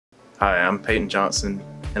Hi, I'm Peyton Johnson,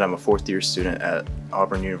 and I'm a fourth-year student at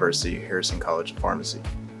Auburn University Harrison College of Pharmacy.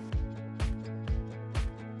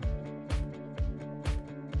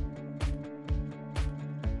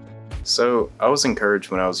 So, I was encouraged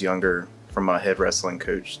when I was younger from my head wrestling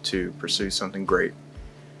coach to pursue something great.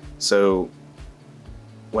 So,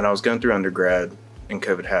 when I was going through undergrad and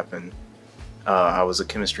COVID happened, I was a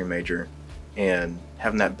chemistry major, and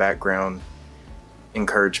having that background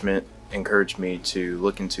encouragement encouraged me to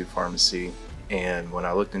look into pharmacy. And when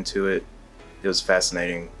I looked into it, it was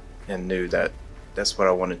fascinating and knew that that's what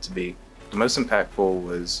I wanted to be. The most impactful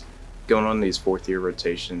was going on these fourth-year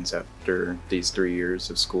rotations after these 3 years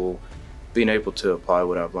of school, being able to apply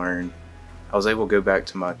what I've learned. I was able to go back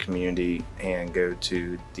to my community and go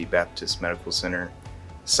to the Baptist Medical Center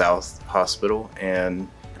South Hospital, and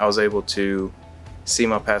I was able to see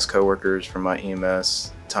my past coworkers from my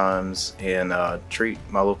EMS times and treat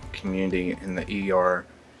my local community in the ER,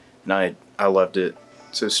 and I loved it.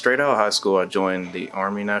 So straight out of high school, I joined the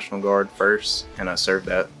Army National Guard first, and I served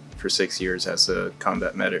that for 6 years as a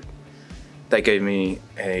combat medic. That gave me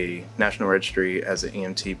a National Registry as an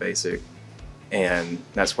EMT basic, and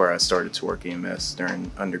that's where I started to work EMS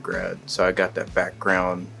during undergrad. So I got that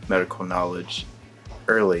background medical knowledge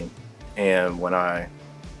early, and when I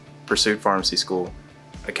pursued pharmacy school,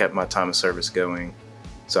 I kept my time of service going.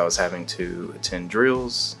 So I was having to attend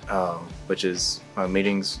drills, which is my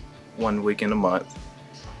meetings 1 week in a month,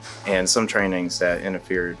 and some trainings that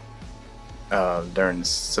interfered during the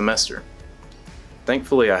semester.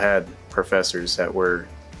 Thankfully, I had professors that were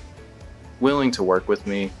willing to work with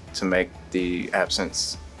me to make the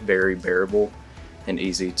absence very bearable and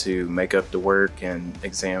easy to make up the work and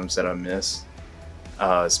exams that I missed,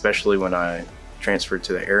 especially when I transferred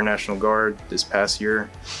to the Air National Guard this past year.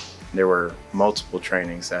 There were multiple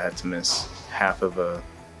trainings that I had to miss half of a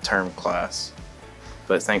term class.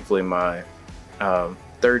 But thankfully my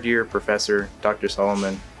third year professor, Dr.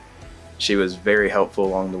 Solomon, she was very helpful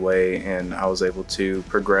along the way, and I was able to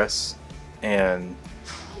progress, and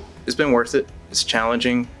it's been worth it. It's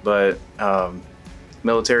challenging, but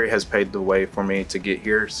military has paved the way for me to get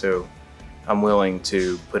here, so I'm willing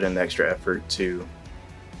to put in the extra effort to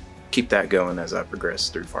keep that going as I progress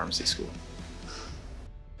through pharmacy school.